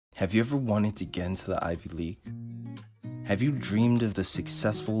Have you ever wanted to get into the Ivy League? Have you dreamed of the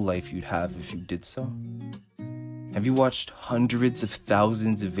successful life you'd have if you did so? Have you watched hundreds of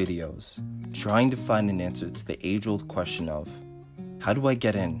thousands of videos trying to find an answer to the age-old question of, how do I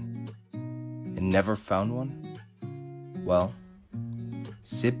get in? And never found one? Well,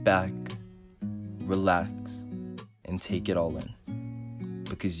 sit back, relax, and take it all in.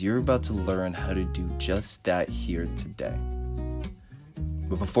 Because you're about to learn how to do just that here today.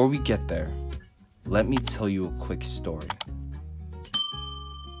 But before we get there, let me tell you a quick story.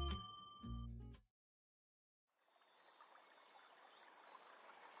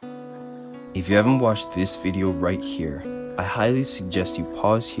 If you haven't watched this video right here, I highly suggest you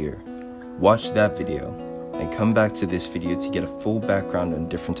pause here, watch that video, and come back to this video to get a full background on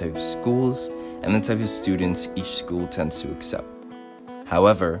different types of schools and the type of students each school tends to accept.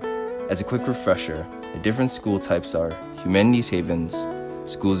 However, as a quick refresher, the different school types are Humanities Havens,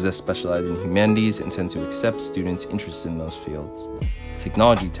 schools that specialize in humanities and tend to accept students interested in those fields;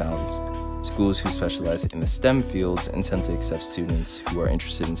 Technology Towns, schools who specialize in the STEM fields and tend to accept students who are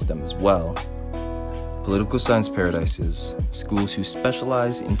interested in STEM as well; Political Science Paradises, schools who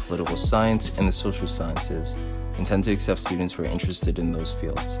specialize in political science and the social sciences and tend to accept students who are interested in those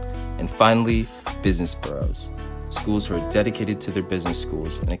fields; and finally, Business Boroughs, schools who are dedicated to their business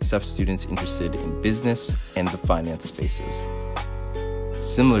schools and accept students interested in business and the finance spaces.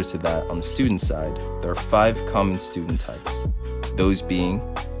 Similar to that, on the student side, there are 5 common student types, those being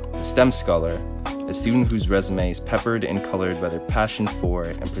the STEM Scholar, a student whose resume is peppered and colored by their passion for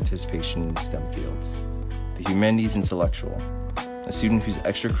and participation in STEM fields; the Humanities Intellectual, a student whose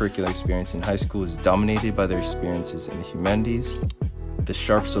extracurricular experience in high school is dominated by their experiences in the humanities; the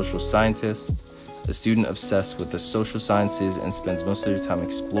Sharp Social Scientist, a student obsessed with the social sciences and spends most of their time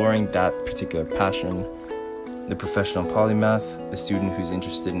exploring that particular passion; the Professional Polymath, a student who's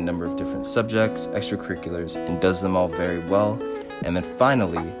interested in a number of different subjects, extracurriculars, and does them all very well; and then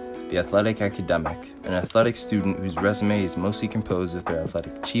finally, the Athletic Academic, an athletic student whose resume is mostly composed of their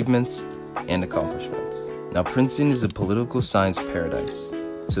athletic achievements and accomplishments. Now, Princeton is a political science paradise,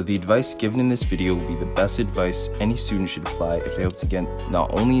 so the advice given in this video will be the best advice any student should apply if they hope to get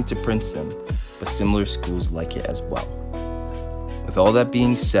not only into Princeton, but similar schools like it as well. With all that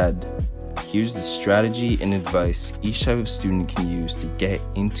being said, here's the strategy and advice each type of student can use to get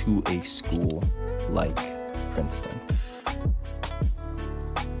into a school like Princeton.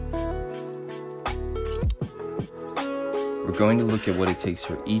 We're going to look at what it takes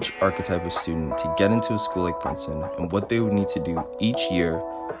for each archetype of student to get into a school like Princeton and what they would need to do each year,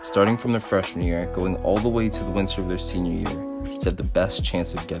 starting from their freshman year, going all the way to the winter of their senior year, to have the best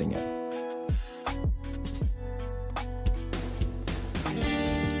chance of getting in.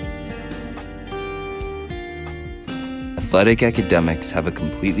 Athletic academics have a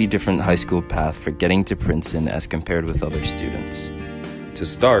completely different high school path for getting to Princeton as compared with other students. To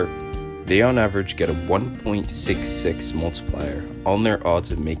start, they on average get a 1.66 multiplier on their odds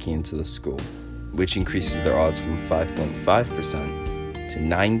of making it into the school, which increases their odds from 5.5% to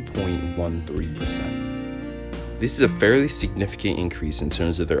 9.13%. This is a fairly significant increase in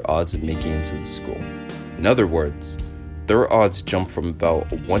terms of their odds of making it into the school. In other words, their odds jump from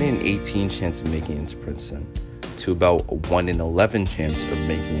about a 1 in 18 chance of making it into Princeton to about a 1 in 11 chance of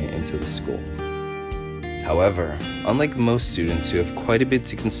making it into the school. However, unlike most students who have quite a bit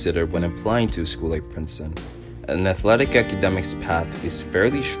to consider when applying to a school like Princeton, an athletic academics path is a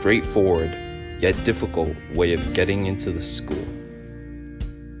fairly straightforward, yet difficult way of getting into the school.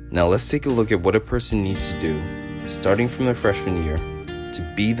 Now let's take a look at what a person needs to do, starting from their freshman year, to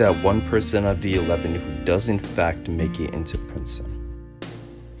be that 1% of the 11 who does in fact make it into Princeton.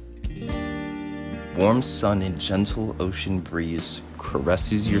 Warm sun and gentle ocean breeze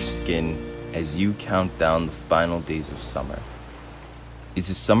caresses your skin as you count down the final days of summer. It's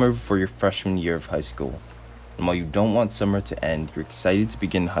the summer before your freshman year of high school, and while you don't want summer to end, you're excited to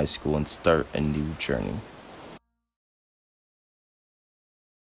begin high school and start a new journey.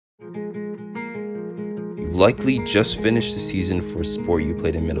 You likely just finished the season for a sport you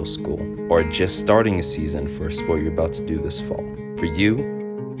played in middle school, or are just starting a season for a sport you're about to do this fall. For you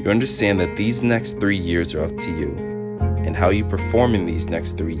understand that these next 3 years are up to you, and how you perform in these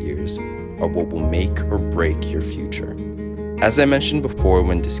next 3 years are what will make or break your future. As I mentioned before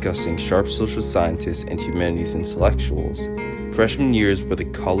when discussing Sharp Social Scientists and Humanities Intellectuals, freshman year is where the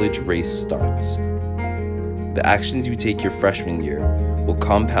college race starts. The actions you take your freshman year will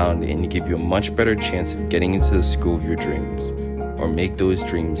compound and give you a much better chance of getting into the school of your dreams, or make those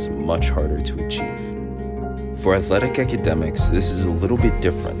dreams much harder to achieve. For athletic academics, this is a little bit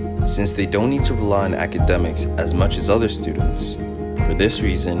different, since they don't need to rely on academics as much as other students. For For this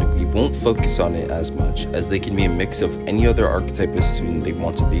reason, we won't focus on it as much, as they can be a mix of any other archetype of student they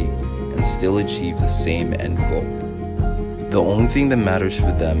want to be and still achieve the same end goal. The only thing that matters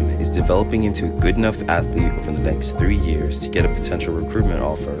for them is developing into a good enough athlete over the next 3 years to get a potential recruitment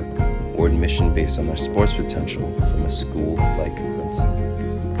offer or admission based on their sports potential from a school like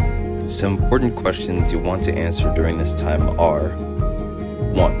Princeton. Some important questions you'll want to answer during this time are: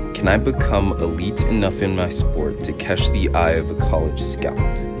 1. Can I become elite enough in my sport to catch the eye of a college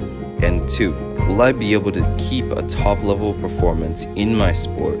scout? And 2. Will I be able to keep a top level performance in my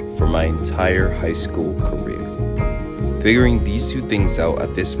sport for my entire high school career? Figuring these two things out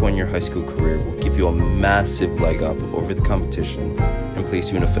at this point in your high school career will give you a massive leg up over the competition and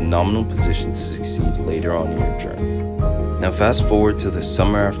place you in a phenomenal position to succeed later on in your journey. Now fast forward to the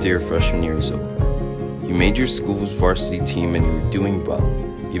summer after your freshman year is over. You made your school's varsity team and you were doing well.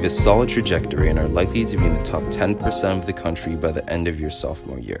 You have a solid trajectory and are likely to be in the top 10% of the country by the end of your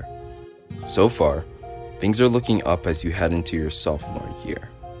sophomore year. So far, things are looking up as you head into your sophomore year.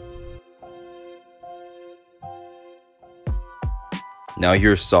 Now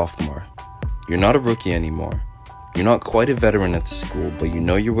you're a sophomore. You're not a rookie anymore. You're not quite a veteran at the school, but you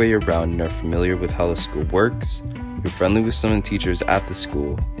know your way around and are familiar with how the school works. You're friendly with some of the teachers at the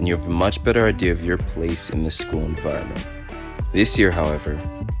school, and you have a much better idea of your place in the school environment. This year, however,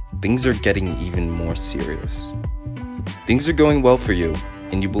 things are getting even more serious. Things are going well for you,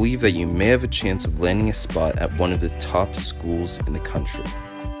 and you believe that you may have a chance of landing a spot at one of the top schools in the country.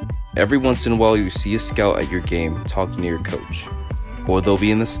 Every once in a while, you see a scout at your game talking to your coach, or they'll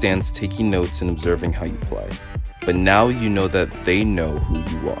be in the stands taking notes and observing how you play. But now you know that they know who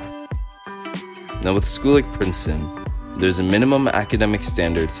you are. Now with a school like Princeton, there's a minimum academic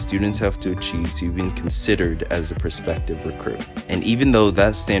standard students have to achieve to be considered as a prospective recruit. And even though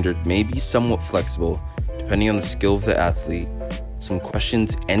that standard may be somewhat flexible, depending on the skill of the athlete, some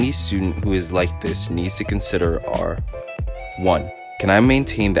questions any student who is like this needs to consider are: 1. Can I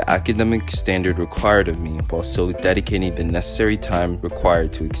maintain the academic standard required of me while still dedicating the necessary time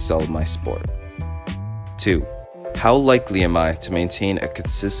required to excel in my sport? 2. How likely am I to maintain a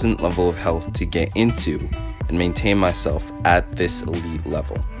consistent level of health to get into and maintain myself at this elite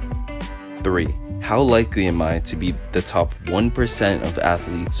level? 3. How likely am I to be the top 1% of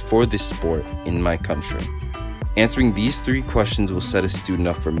athletes for this sport in my country? Answering these 3 questions will set a student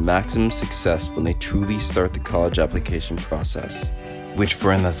up for maximum success when they truly start the college application process, which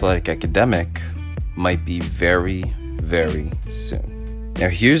for an athletic academic might be very, very soon. Now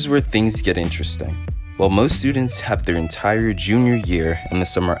here's where things get interesting. While most students have their entire junior year and the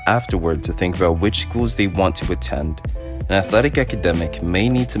summer afterward to think about which schools they want to attend, an athletic academic may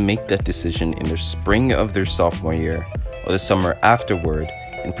need to make that decision in the spring of their sophomore year or the summer afterward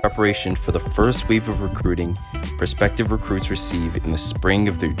in preparation for the first wave of recruiting prospective recruits receive in the spring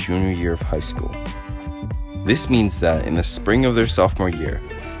of their junior year of high school. This means that in the spring of their sophomore year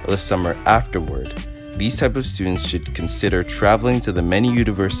or the summer afterward, these type of students should consider traveling to the many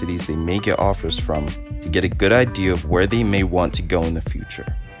universities they may get offers from to get a good idea of where they may want to go in the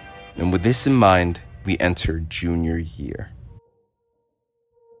future. And with this in mind, we enter junior year.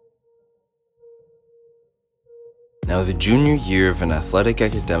 Now, the junior year of an athletic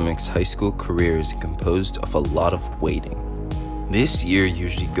academic's high school career is composed of a lot of waiting. This year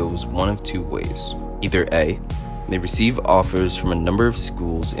usually goes one of 2 ways. Either A, they receive offers from a number of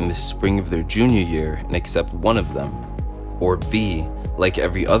schools in the spring of their junior year and accept one of them, or B, like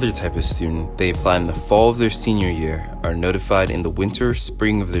every other type of student, they apply in the fall of their senior year, are notified in the winter or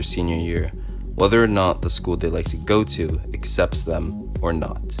spring of their senior year whether or not the school they like to go to accepts them or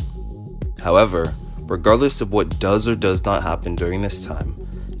not. However, regardless of what does or does not happen during this time,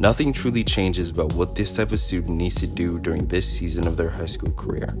 nothing truly changes about what this type of student needs to do during this season of their high school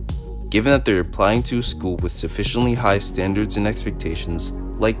career. Given that they're applying to a school with sufficiently high standards and expectations,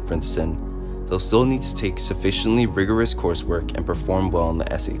 like Princeton, they'll still need to take sufficiently rigorous coursework and perform well on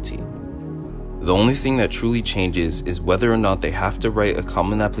the SAT. The only thing that truly changes is whether or not they have to write a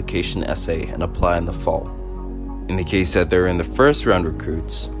common application essay and apply in the fall. In the case that they're in the first round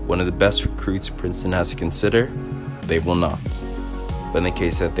recruits, one of the best recruits Princeton has to consider, they will not. But in the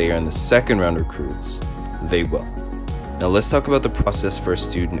case that they are in the second round recruits, they will. Now let's talk about the process for a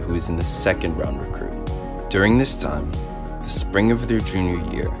student who is in the second round recruit. During this time, the spring of their junior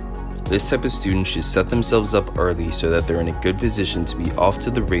year, this type of student should set themselves up early so that they're in a good position to be off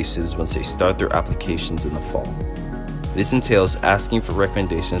to the races once they start their applications in the fall. This entails asking for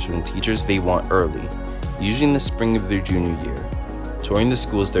recommendations from the teachers they want early, usually in the spring of their junior year, touring the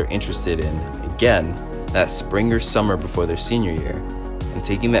schools they're interested in, again, that spring or summer before their senior year, and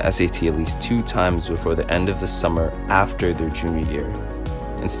taking the SAT at least 2 times before the end of the summer after their junior year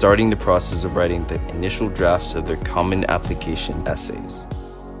and starting the process of writing the initial drafts of their common application essays.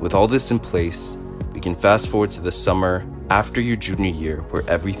 With all this in place, we can fast forward to the summer after your junior year where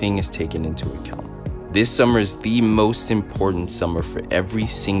everything is taken into account. This summer is the most important summer for every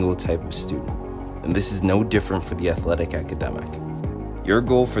single type of student, and this is no different for the athletic academic. Your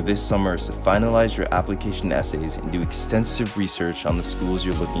goal for this summer is to finalize your application essays and do extensive research on the schools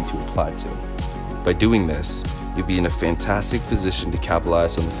you're looking to apply to. By doing this, you'll be in a fantastic position to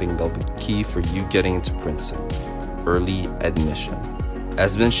capitalize on the thing that'll be key for you getting into Princeton: early admission.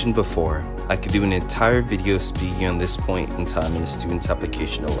 As mentioned before, I could do an entire video speaking on this point in time in a student's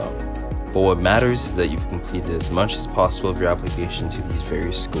application alone. But what matters is that you've completed as much as possible of your application to these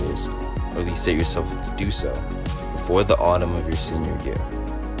various schools, or at least set yourself up to do so, before the autumn of your senior year.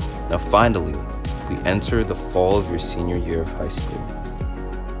 Now finally, we enter the fall of your senior year of high school.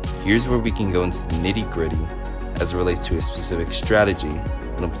 Here's where we can go into the nitty-gritty as it relates to a specific strategy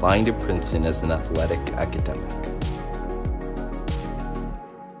when applying to Princeton as an athletic academic.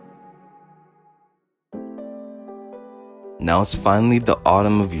 Now it's finally the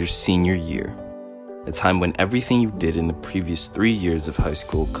autumn of your senior year, a time when everything you did in the previous 3 years of high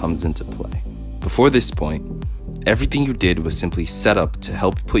school comes into play. Before this point, everything you did was simply set up to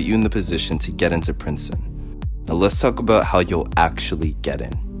help put you in the position to get into Princeton. Now let's talk about how you'll actually get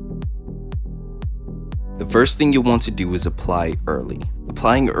in. The first thing you'll want to do is apply early.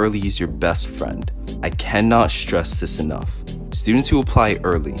 Applying early is your best friend. I cannot stress this enough. Students who apply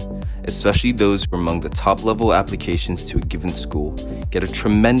early, especially those who are among the top level applications to a given school, get a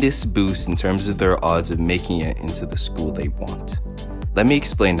tremendous boost in terms of their odds of making it into the school they want. Let me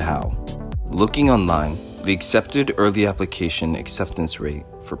explain how. Looking online, the accepted early application acceptance rate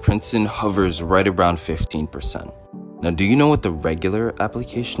for Princeton hovers right around 15%. Now, do you know what the regular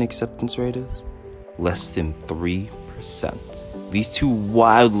application acceptance rate is? Less than 3%. These two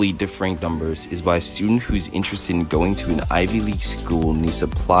wildly differing numbers is why a student who's interested in going to an Ivy League school needs to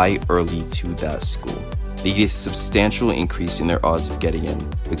apply early to that school. They get a substantial increase in their odds of getting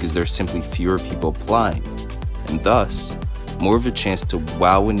in because there are simply fewer people applying, and thus, more of a chance to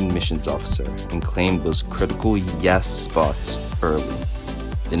wow an admissions officer and claim those critical yes spots early.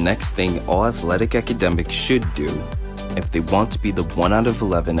 The next thing all athletic academics should do if they want to be the 1 out of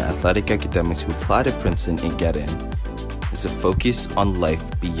 11 athletic academics who apply to Princeton and get in, is to focus on life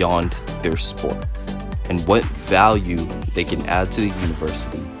beyond their sport and what value they can add to the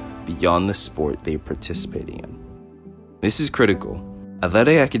university beyond the sport they are participating in. This is critical.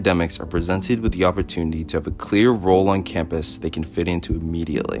 Athletic academics are presented with the opportunity to have a clear role on campus they can fit into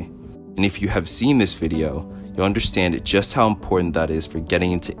immediately. And if you have seen this video, you'll understand just how important that is for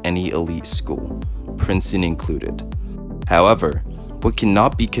getting into any elite school, Princeton included. However, what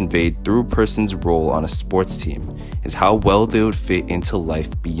cannot be conveyed through a person's role on a sports team is how well they would fit into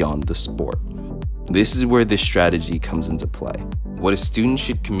life beyond the sport. This is where this strategy comes into play. What a student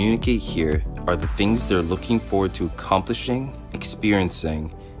should communicate here are the things they're looking forward to accomplishing,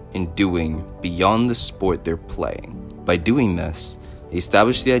 experiencing, and doing beyond the sport they're playing. By doing this, they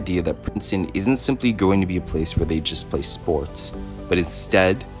establish the idea that Princeton isn't simply going to be a place where they just play sports, but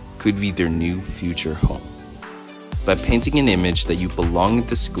instead could be their new future home. By painting an image that you belong at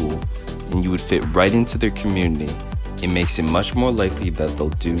the school and you would fit right into their community, it makes it much more likely that they'll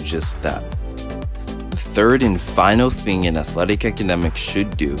do just that. The third and final thing an athletic academic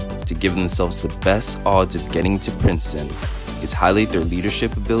should do to give themselves the best odds of getting to Princeton is highlight their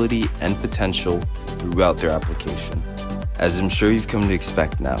leadership ability and potential throughout their application. As I'm sure you've come to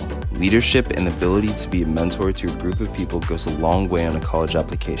expect now, leadership and the ability to be a mentor to a group of people goes a long way on a college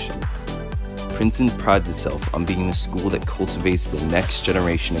application. Princeton prides itself on being the school that cultivates the next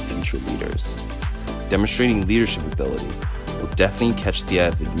generation of future leaders. Demonstrating leadership ability will definitely catch the eye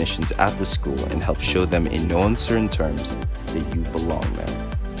of admissions at the school and help show them in no uncertain terms that you belong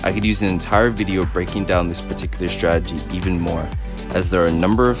there. I could use an entire video breaking down this particular strategy even more, as there are a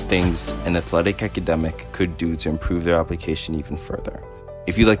number of things an athletic academic could do to improve their application even further.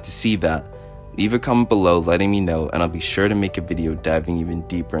 If you'd like to see that, leave a comment below letting me know, and I'll be sure to make a video diving even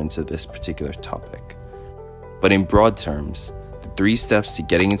deeper into this particular topic. But in broad terms, the 3 steps to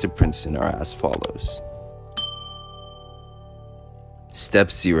getting into Princeton are as follows.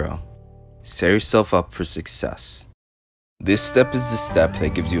 Step 0. Set yourself up for success. This step is the step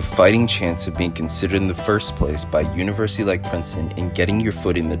that gives you a fighting chance of being considered in the first place by a university like Princeton and getting your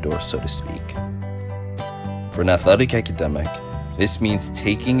foot in the door, so to speak. For an athletic academic, this means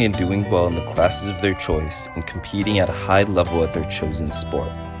taking and doing well in the classes of their choice and competing at a high level at their chosen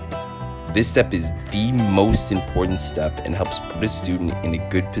sport. This step is the most important step and helps put a student in a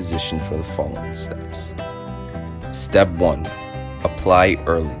good position for the following steps. Step 1. Apply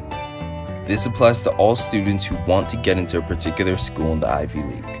early. This applies to all students who want to get into a particular school in the Ivy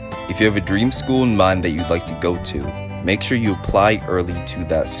League. If you have a dream school in mind that you'd like to go to, make sure you apply early to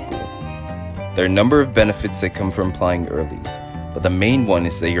that school. There are a number of benefits that come from applying early, but the main one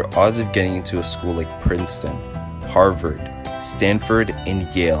is that your odds of getting into a school like Princeton, Harvard, Stanford,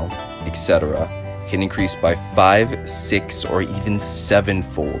 and Yale, etc. can increase by 5, 6, or even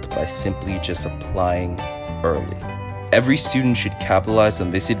 7-fold by simply just applying early. Every student should capitalize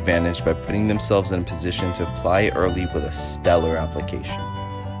on this advantage by putting themselves in a position to apply early with a stellar application.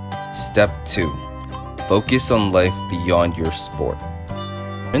 Step 2. Focus on life beyond your sport.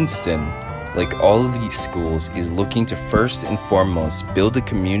 Princeton, like all elite schools, is looking to first and foremost build a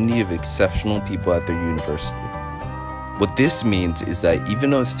community of exceptional people at their university. What this means is that even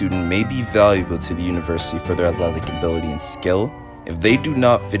though a student may be valuable to the university for their athletic ability and skill, if they do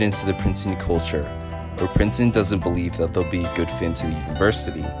not fit into the Princeton culture, or Princeton doesn't believe that they'll be a good fit into the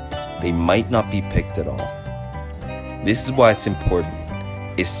university, they might not be picked at all. This is why it's important,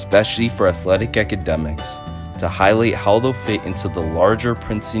 especially for athletic academics, to highlight how they'll fit into the larger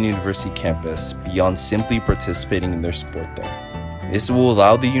Princeton University campus beyond simply participating in their sport there. This will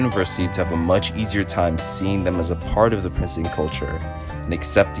allow the university to have a much easier time seeing them as a part of the Princeton culture and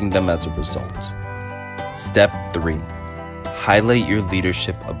accepting them as a result. Step 3. Highlight your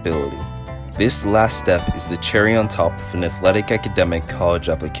leadership ability. This last step is the cherry on top of an athletic academic college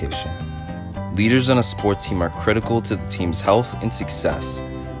application. Leaders on a sports team are critical to the team's health and success.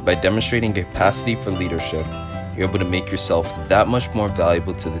 By demonstrating capacity for leadership, you're able to make yourself that much more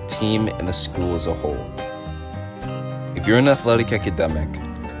valuable to the team and the school as a whole. If you're an athletic academic,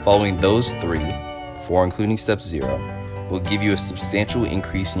 following those 4 including step 0, will give you a substantial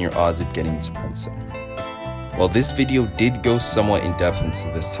increase in your odds of getting into Princeton. While this video did go somewhat in depth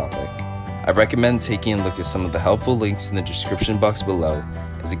into this topic, I recommend taking a look at some of the helpful links in the description box below,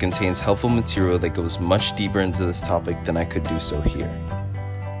 as it contains helpful material that goes much deeper into this topic than I could do so here.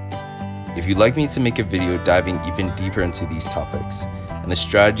 If you'd like me to make a video diving even deeper into these topics and the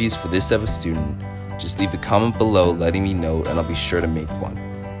strategies for this type of student, just leave a comment below letting me know and I'll be sure to make one.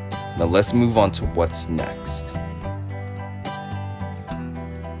 Now let's move on to what's next.